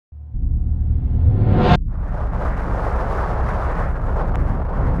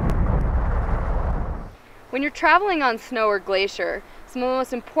When you're traveling on snow or glacier, some of the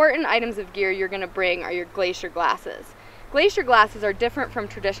most important items of gear you're going to bring are your glacier glasses. Glacier glasses are different from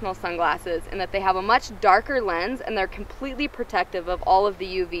traditional sunglasses in that they have a much darker lens and they're completely protective of all of the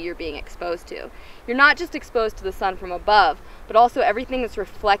UV you're being exposed to. You're not just exposed to the sun from above, but also everything that's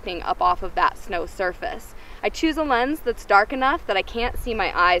reflecting up off of that snow surface. I choose a lens that's dark enough that I can't see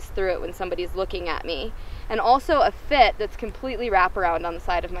my eyes through it when somebody's looking at me, and also a fit that's completely wraparound on the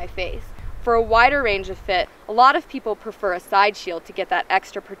side of my face. For a wider range of fit, a lot of people prefer a side shield to get that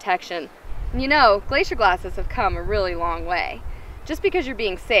extra protection. And you know, glacier glasses have come a really long way. Just because you're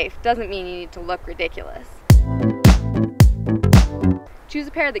being safe doesn't mean you need to look ridiculous. Choose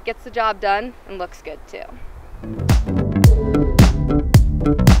a pair that gets the job done and looks good too.